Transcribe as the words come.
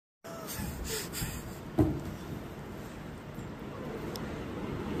Hello.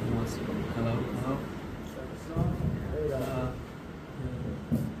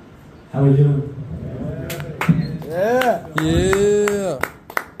 How we doing? Yeah.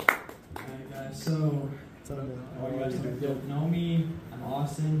 Alright guys, so all you guys don't know me, I'm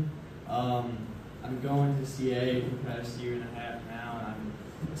Austin. I'm going to CA for the past year and a half now, and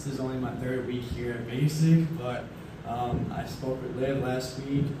this is only my third week here at Basic, but I spoke with Liv last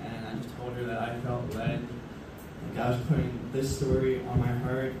week, and I just told her that I felt led, like I was putting this story on my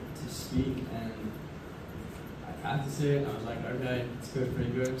heart to speak, and I practiced it. I was like, okay, it's good,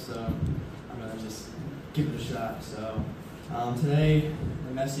 pretty good, so I'm gonna just give it a shot. So today,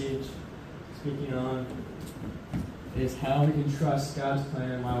 the message speaking on is how we can trust God's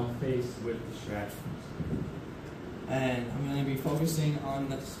plan while faced with distractions. And I'm going to be focusing on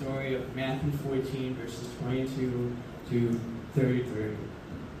the story of Matthew 14, verses 22 to 33.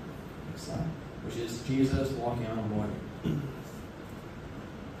 Next slide. Which is Jesus walking on water.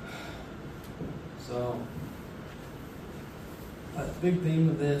 So, a big theme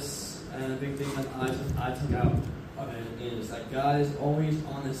of this, and a big thing that I took out of it, is that God is always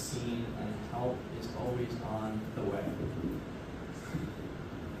on the scene and help is always on the way.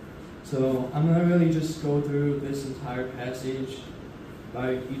 So I'm going to really just go through this entire passage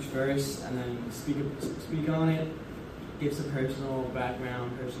by each verse and then speak on it, give some personal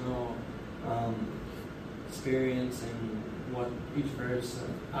background, personal experience and what each verse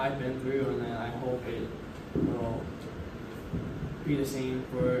I've been through, and then I hope it will be the same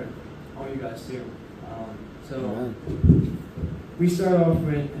for all you guys too. So we start off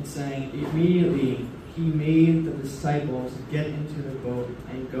with saying, immediately he made the disciples get into the boat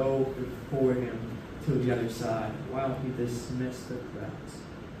and go before him to the other side, while he dismissed the crowds.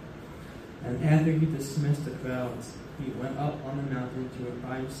 And after he dismissed the crowds, he went up on the mountain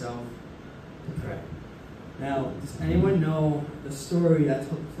by himself to pray. Now, does anyone know the story that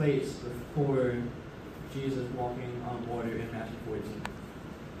took place before Jesus walking on water in Matthew 14?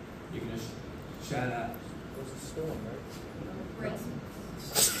 You can just shout out. It was a storm, right?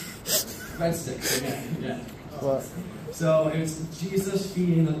 Red sticks, yeah. What? So it was Jesus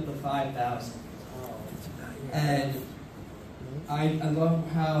feeding the 5,000. And I love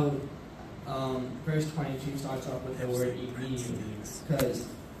how verse 22 starts off with the word immediately. Because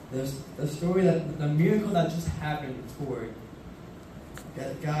there's the story that the miracle that just happened before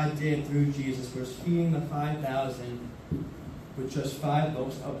that God did through Jesus was feeding the 5,000 with just 5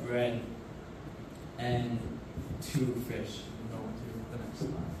 loaves of bread and 2 fish. We'll go into the next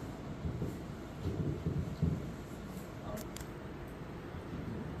slide.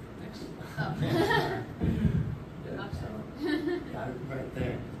 Right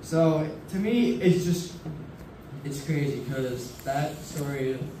there. So to me, it's crazy because that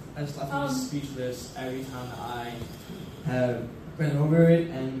story has left me speechless every time I have read over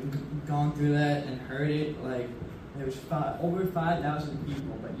it and gone through that and heard it. Like there was over 5,000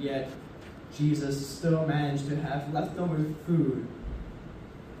 people, but yet Jesus still managed to have leftover food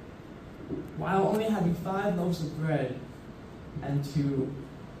while only having 5 loaves of bread and 2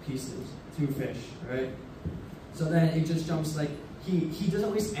 fish, right? So then it just jumps like he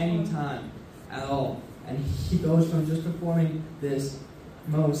doesn't waste any time at all, and he goes from just performing this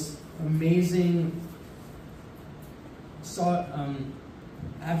most amazing,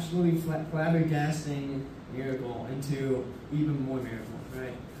 absolutely flabbergasting miracle into even more miracle,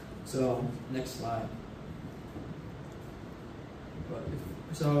 right? So next slide.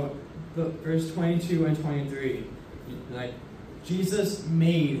 So verse 22 and 23, like Jesus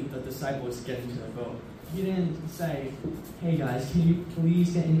made the disciples get into the boat. He didn't say, hey guys, can you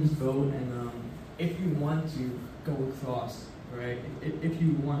please get in this boat and if you want to go across, right? If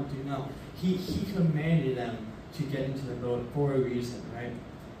you want to, no. He commanded them to get into the boat for a reason, right?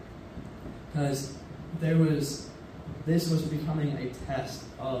 Because this was becoming a test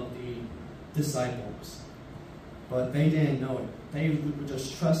of the disciples. But they didn't know it. They were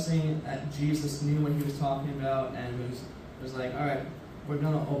just trusting that Jesus knew what he was talking about and was like, all right, we're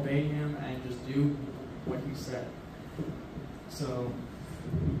going to obey him and just do what he said. So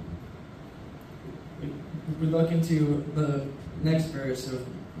we look into the next verse of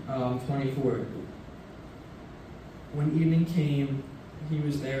 24. When evening came, he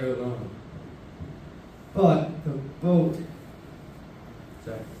was there alone. But the boat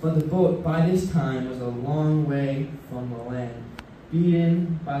by this time was a long way from the land,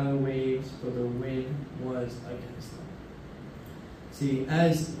 beaten by the waves, for the wind was against them. See,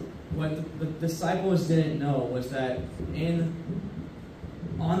 as what the disciples didn't know was that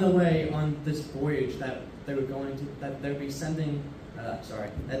on the way on this voyage that they were going to, that they would be sending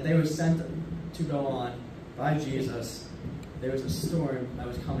that they were sent to go on by Jesus, there was a storm that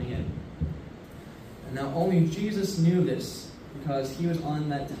was coming in. And now only Jesus knew this because he was on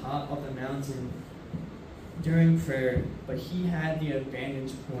that top of the mountain during prayer, but he had the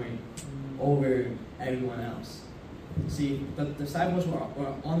advantage point over everyone else. See, the disciples were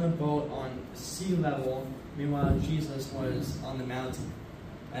on the boat on sea level, meanwhile Jesus was on the mountain.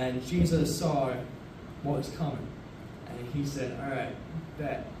 And Jesus saw what was coming. And he said, all right,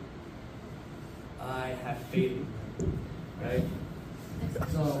 bet. I have faith in you. Right?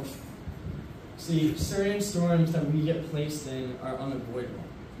 So, see, certain storms that we get placed in are unavoidable.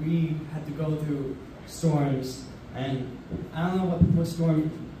 We have to go through storms, and I don't know what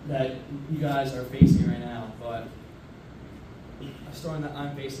storm that you guys are facing right now, but a storm that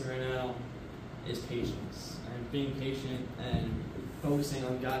I'm facing right now is patience. And being patient and focusing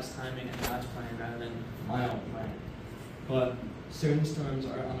on God's timing and God's plan rather than my own plan. But certain storms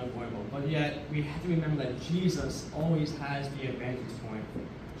are unavoidable. But yet, we have to remember that Jesus always has the advantage point.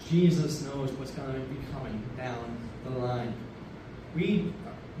 Jesus knows what's going to be coming down the line. We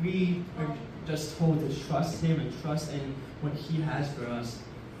are just told to trust Him and trust in what He has for us.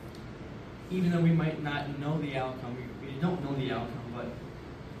 Even though we might not know the outcome, we don't know the outcome, but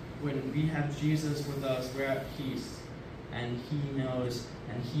when we have Jesus with us, we're at peace. And He knows,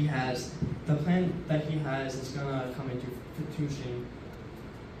 and He has, the plan that He has is going to come into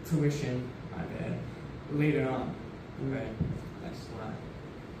fruition, later on. Okay, next slide.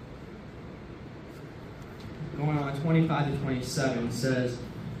 Going on 25 to 27 says,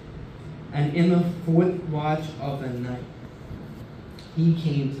 and in the fourth watch of the night, He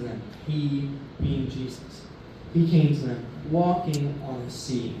came to them, He being Jesus. He came to them, walking on the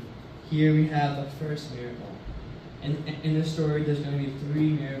sea. Here we have the first miracle. And in this story, there's going to be 3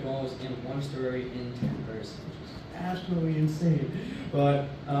 miracles in one story in 10 verses, which is absolutely insane. But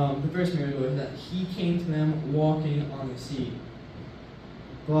the first miracle is that He came to them walking on the sea.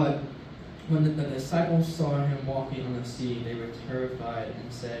 But when the disciples saw Him walking on the sea, they were terrified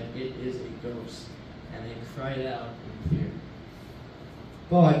and said, "It is a ghost." And they cried out in fear.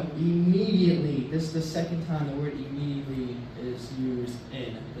 But immediately, this is the second time the word immediately is used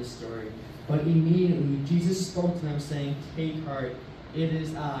in this story. But immediately, Jesus spoke to them, saying, "Take heart, it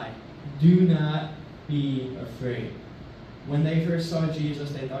is I. Do not be afraid." When they first saw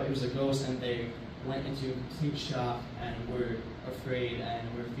Jesus, they thought it was a ghost, and they went into complete shock and were afraid and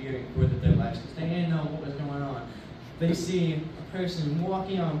were fearing for their lives because they didn't know what was going on. They see a person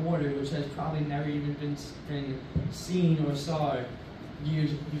walking on water, which has probably never even been seen or saw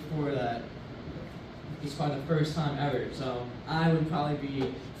years before that. It's probably the first time ever, so I would probably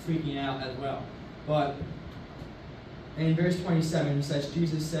be freaking out as well. But in verse 27 it says,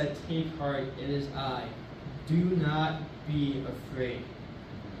 Jesus said, "Take heart, it is I. Do not be afraid."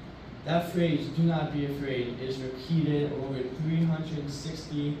 That phrase, "do not be afraid," is repeated over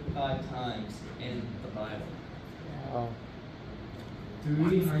 365 times in the Bible. Wow.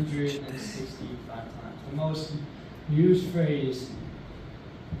 365 times. The most used phrase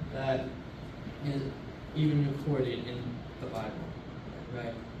that is even recorded in the Bible.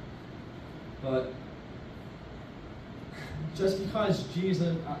 Right? But just because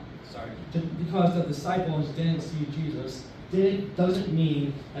the disciples didn't see Jesus, doesn't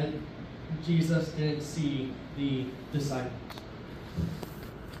mean that Jesus didn't see the disciples.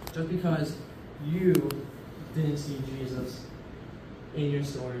 Just because you didn't see Jesus in your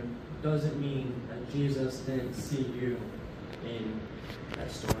storm doesn't mean that Jesus didn't see you in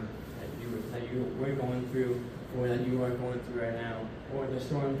that storm that you were going through, or that you are going through right now, or the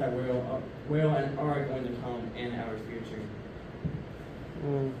storms that will and are going to come in our future.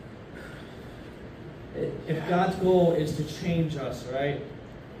 If God's goal is to change us, right,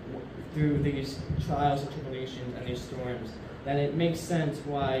 through these trials and tribulations and these storms, then it makes sense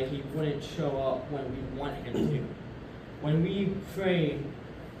why He wouldn't show up when we want Him to. When we pray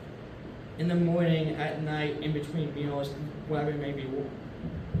in the morning, at night, in between meals, whatever it may be,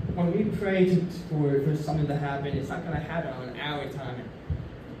 when we pray for something to happen, it's not going to happen on our timing.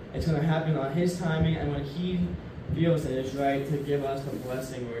 It's going to happen on His timing, and when He feels that it's right to give us the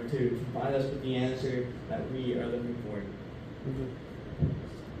blessing or to provide us with the answer that we are looking for.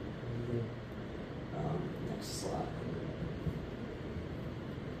 Next slide.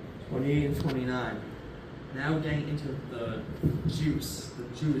 28 and 29. Now getting into the juice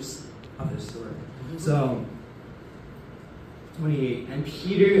of the story. So, 28. And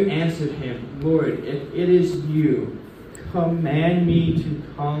Peter answered Him, "Lord, if it is you, command me to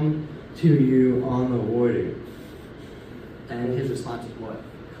come to you on the water." And His response is what?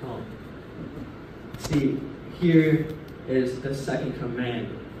 Come. See, here is the second command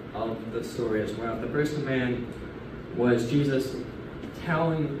of the story as well. The first command was Jesus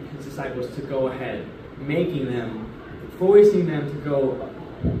telling his disciples to go ahead, forcing them to go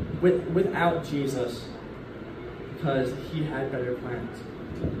without Jesus because he had better plans.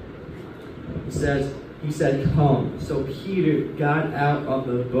 He said, "Come." So Peter got out of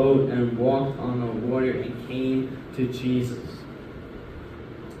the boat and walked on the water and came to Jesus.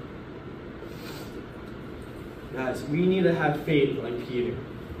 Guys, we need to have faith like Peter.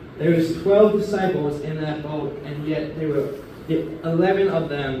 There was 12 disciples in that boat, and yet 11 of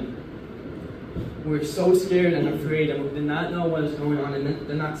them were so scared and afraid and did not know what was going on and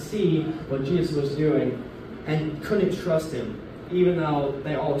did not see what Jesus was doing and couldn't trust him, even though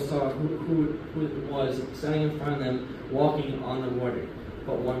they all saw who it was standing in front of them walking on the water.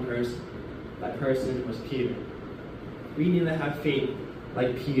 But one person. That person was Peter. We need to have faith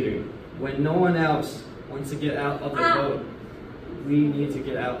like Peter. When no one else wants to get out of the boat, we need to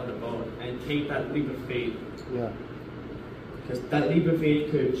get out of the boat and take that leap of faith. Yeah. Because that leap of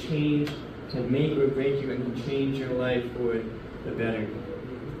faith could make or break you, and can change your life for the better.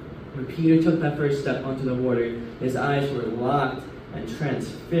 When Peter took that first step onto the water, his eyes were locked and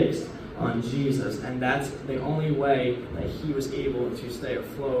transfixed on Jesus, and that's the only way that he was able to stay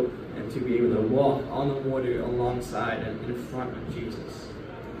afloat and to be able to walk on the water alongside and in front of Jesus.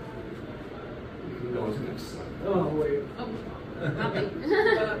 You can go on to the next slide. Oh, wait. Nothing.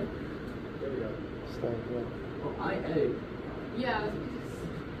 There we go. Start, yeah. Oh, I edit. Yeah.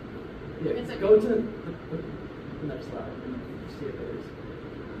 Yeah, It's okay. go to the next slide. See if it is.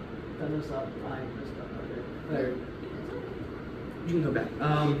 That was up. I messed up. Okay. There. You can go back.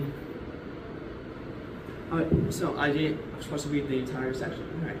 Alright, so I'm supposed to read the entire section.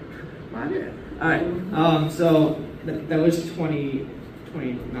 Alright. Alright. So that was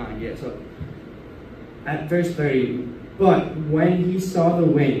 29, yeah. So at verse 30, but when he saw the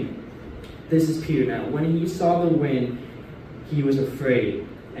wind, this is Peter now. When he saw the wind, he was afraid,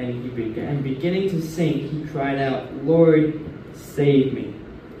 and beginning to sink, he cried out, "Lord, save me."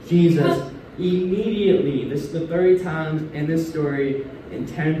 Jesus immediately, this is the third time in this story in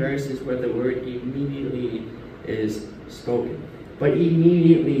 10 verses where the word immediately is spoken. But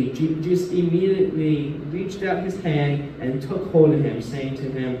immediately, Jesus immediately reached out his hand and took hold of him, saying to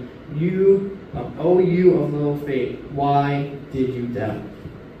him, you of little faith, why did you doubt?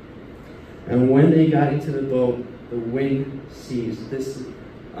 And when they got into the boat, the wind ceased.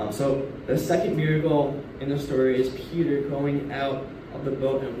 So the second miracle in the story is Peter going out of the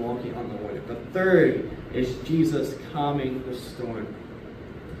boat and walking on the water. The third is Jesus calming the storm.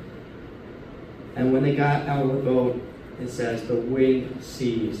 And when they got out of the boat, it says the wind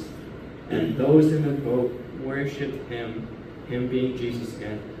ceased. And those in the boat worshipped him being Jesus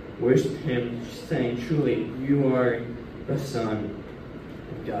again, worshipped him, saying, truly, you are the Son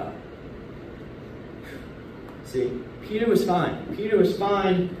of God. See, Peter was fine. Peter was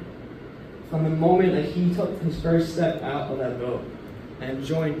fine from the moment that he took his first step out of that boat and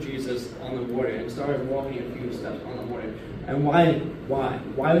joined Jesus on the water and started walking a few steps on the water. And why?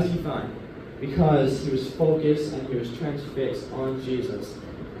 Why was he fine? Because he was focused and he was transfixed on Jesus.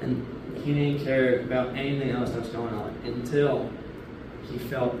 And he didn't care about anything else that was going on until he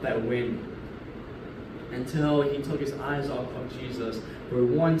felt that wind. Until he took his eyes off of Jesus for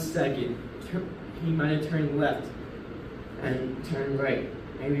 1 second. He might have turned left and turned right.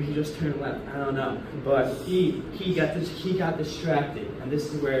 Maybe he just turned left. I don't know. But he got distracted. And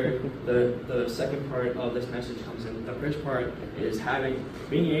this is where the second part of this message comes in. The first part is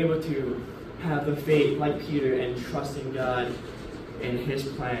being able to have the faith like Peter and trusting God in his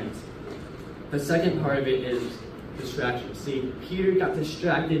plans. The second part of it is distraction. See, Peter got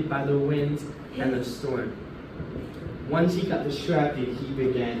distracted by the winds and the storm. Once he got distracted, he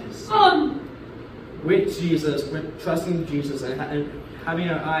began to sink. With Jesus, with trusting Jesus and having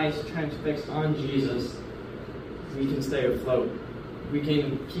our eyes transfixed on Jesus, we can stay afloat. We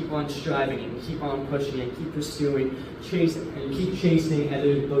can keep on striving and keep on pushing and keep pursuing, keep chasing at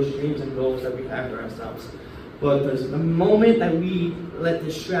those dreams and goals that we have for ourselves. But the moment that we let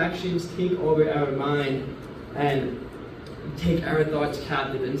distractions take over our mind and take our thoughts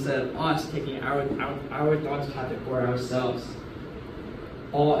captive instead of us taking our thoughts captive for ourselves,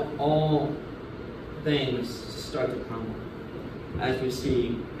 all things start to crumble, as we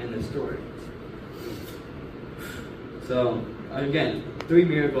see in the story. So, again, 3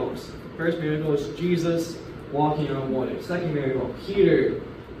 miracles. First miracle is Jesus walking on water. Second miracle, Peter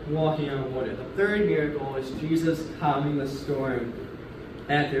walking on water. The third miracle is Jesus calming the storm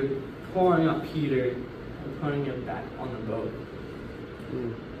after pouring up Peter and putting him back on the boat.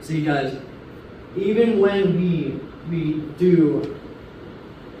 See, guys, even when we do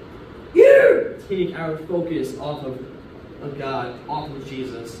take our focus off of God, off of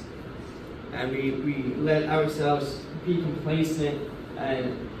Jesus, and we let ourselves be complacent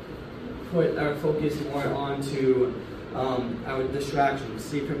and put our focus more onto our distractions.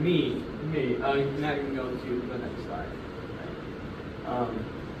 See, for me, now you can go to the next slide.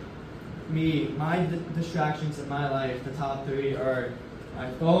 Right? My distractions in my life, the top three are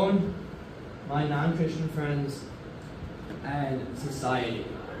my phone, my non-Christian friends, and society.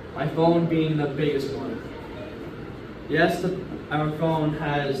 My phone being the biggest one. Yes, our phone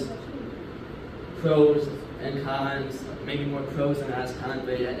has pros and cons, maybe more pros than it has cons,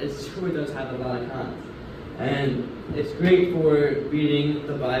 but it sure does have a lot of cons. And it's great for reading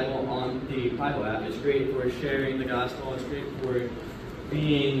the Bible on the Bible app. It's great for sharing the gospel. It's great for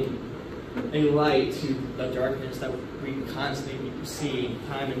being a light to the darkness that we constantly see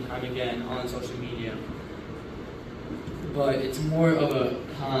time and time again on social media. But it's more of a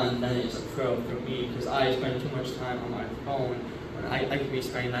con than it's a pro for me, because I spend too much time on my phone when I could be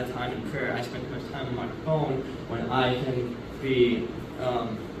spending that time in prayer. I spend too much time on my phone when I can be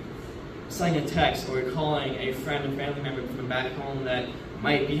sending a text or calling a friend or family member from back home that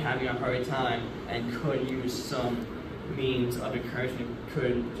might be having a hard time and could use some means of encouragement,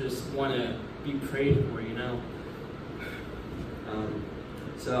 could just want to be prayed for, you know.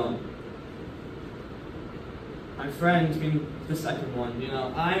 So my friends being the second one, you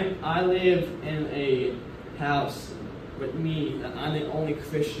know, I live in a house with me that I'm the only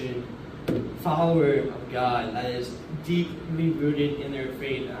Christian follower of God that is deeply rooted in their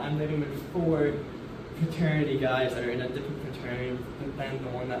faith. And I'm living with 4 fraternity guys that are in a different fraternity than the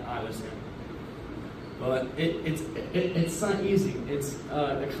one that I was in. But it's not easy. It's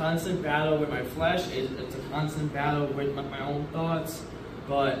a constant battle with my flesh. It's a constant battle with my own thoughts.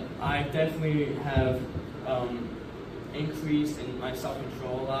 But I definitely have increased in my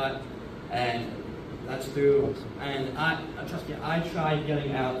self-control a lot, and that's through. And trust me, I tried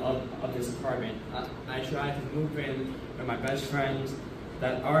getting out of this apartment. I tried to move in with my best friends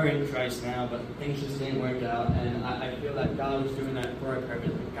that are in Christ now, but things just didn't work out. And I feel that God was doing that for a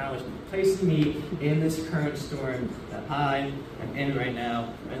purpose. God was placing me in this current storm that I am in right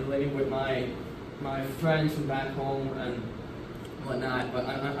now, and living with my friends from back home and whatnot. But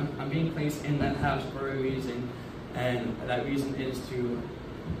I'm being placed in that house for a reason, and that reason is to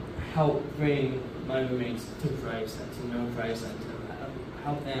help bring my roommates to Christ and to know Christ and to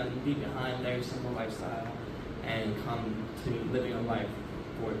help them leave behind their simple lifestyle and come to living a life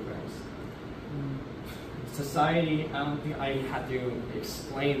for Christ. Society, I don't think I have to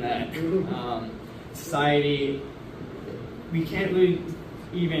explain that. Society, we can't really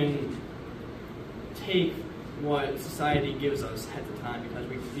even take what society gives us at the time because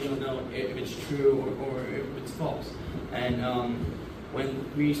we don't know if it's true or if it's false. And when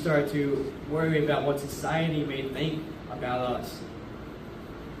we start to worry about what society may think about us,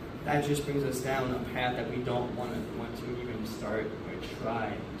 that just brings us down a path that we don't want to even start or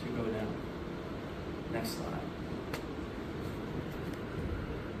try to go down. Next slide.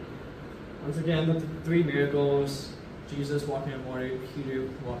 Once again, the 3 miracles: Jesus walking on water, Peter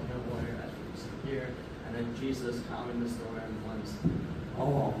walking on water as we see here, and then Jesus calming the storm once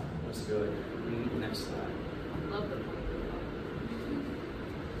all was good. Next slide. I love the point.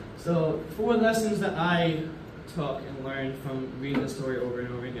 So 4 lessons that I took and learned from reading the story over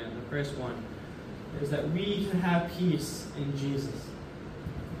and over again. The first one is that we can have peace in Jesus.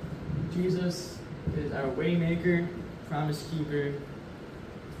 Jesus is our waymaker, promise keeper,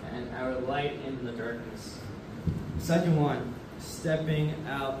 and our light in the darkness. Second one, stepping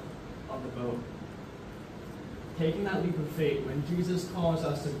out of the boat. Taking that leap of faith. When Jesus calls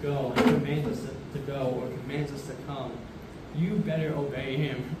us to go and commands us to go or commands us to come, you better obey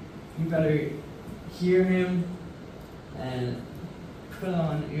him. You better hear him and put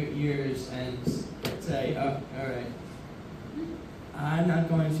on your ears and say, oh, all right, I'm not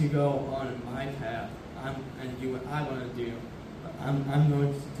going to go on my path and do what I want to do. I'm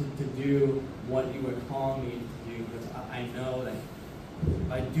going to do what you are calling me to do, because I know that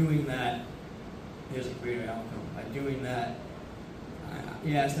by doing that, there's a greater outcome. By doing that,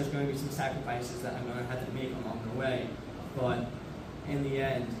 yes, there's going to be some sacrifices that I'm going to have to make along the way, but in the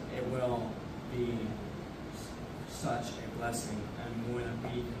end, it will be such a blessing and more than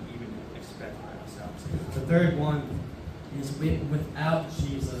we can even expect for ourselves. The third one is without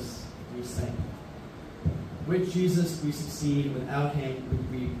Jesus, we sink. With Jesus, we succeed. Without him,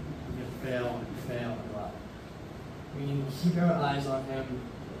 we fail a lot. We need to keep our eyes on him,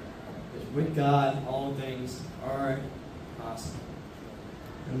 because with God, all things are possible.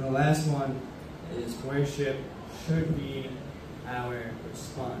 And the last one is worship should be our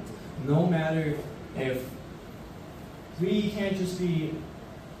response. No matter if we can't just be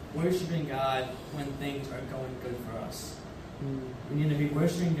worshiping God when things are going good for us. We need to be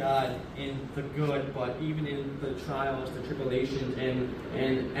worshiping God in the good, but even in the trials, the tribulations,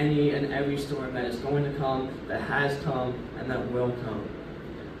 and any and every storm that is going to come, that has come, and that will come.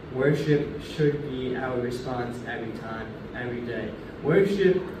 Worship should be our response every time, every day.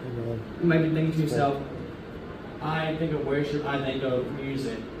 Worship, you might be thinking to yourself, I think of worship, I think of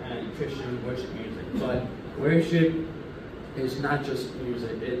music and Christian worship music. But worship is not just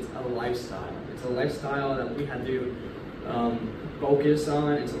music, it's a lifestyle. It's a lifestyle that we have to focus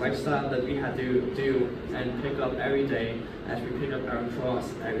on. It's a lifestyle that we have to do and pick up every day. As we pick up our cross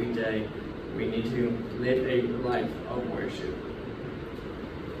every day, we need to live a life of worship.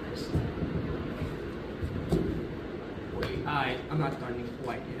 Wait, I'm not done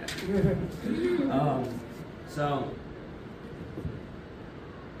quite yet. So,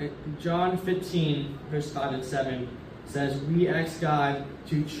 John 15, verse 5 and 7 says, we ask God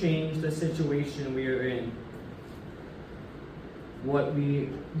to change the situation we are in. What we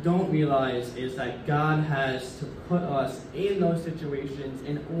don't realize is that God has to put us in those situations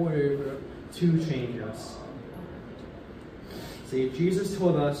in order to change us. See, Jesus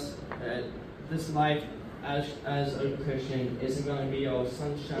told us that this life as a Christian isn't going to be all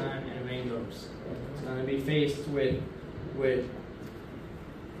sunshine and rainbows. It's going to be faced with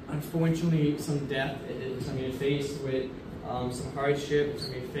unfortunately some death. It's going to be faced with some hardship. It's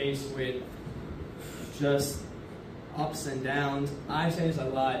going to be faced with just ups and downs. I say this a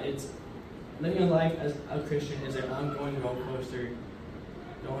lot. It's living a life as a Christian is an ongoing roller coaster,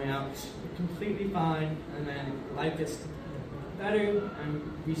 going out completely fine, and then life gets better,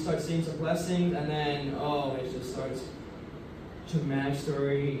 and we start seeing some blessings, and then it just starts traumatic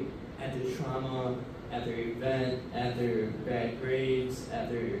story after trauma, after event, after bad grades,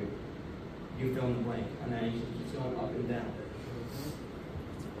 after you fill in the blank, and then it just keeps going up and down.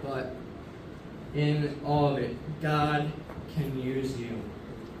 But in all of it, God can use you,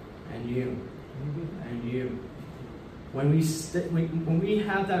 and you, and you. When we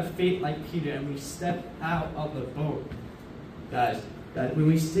have that faith like Peter, and we step out of the boat, guys, that when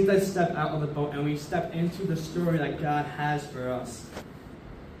we take that step out of the boat and we step into the story that God has for us,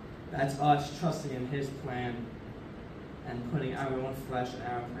 that's us trusting in His plan and putting our own flesh and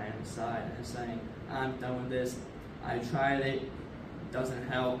our plan aside and saying, I'm done with this. I tried it. Doesn't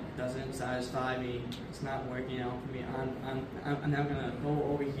help, doesn't satisfy me, it's not working out for me. I'm now gonna go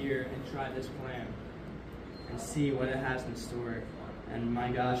over here and try this plan and see what it has in store. And my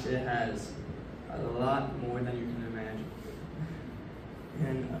gosh, it has a lot more than you can imagine.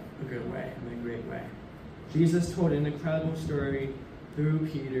 In a good way, in a great way. Jesus told an incredible story through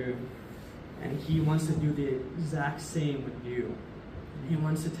Peter, and He wants to do the exact same with you. He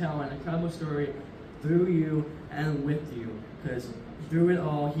wants to tell an incredible story through you and with you, because through it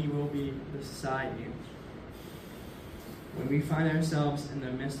all, He will be beside you. When we find ourselves in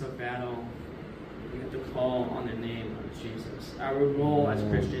the midst of battle, we have to call on the name of Jesus. Our role as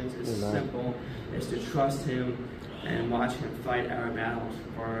Christians is simple, is to trust Him and watch Him fight our battles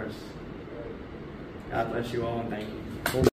for us. God bless you all, and thank you.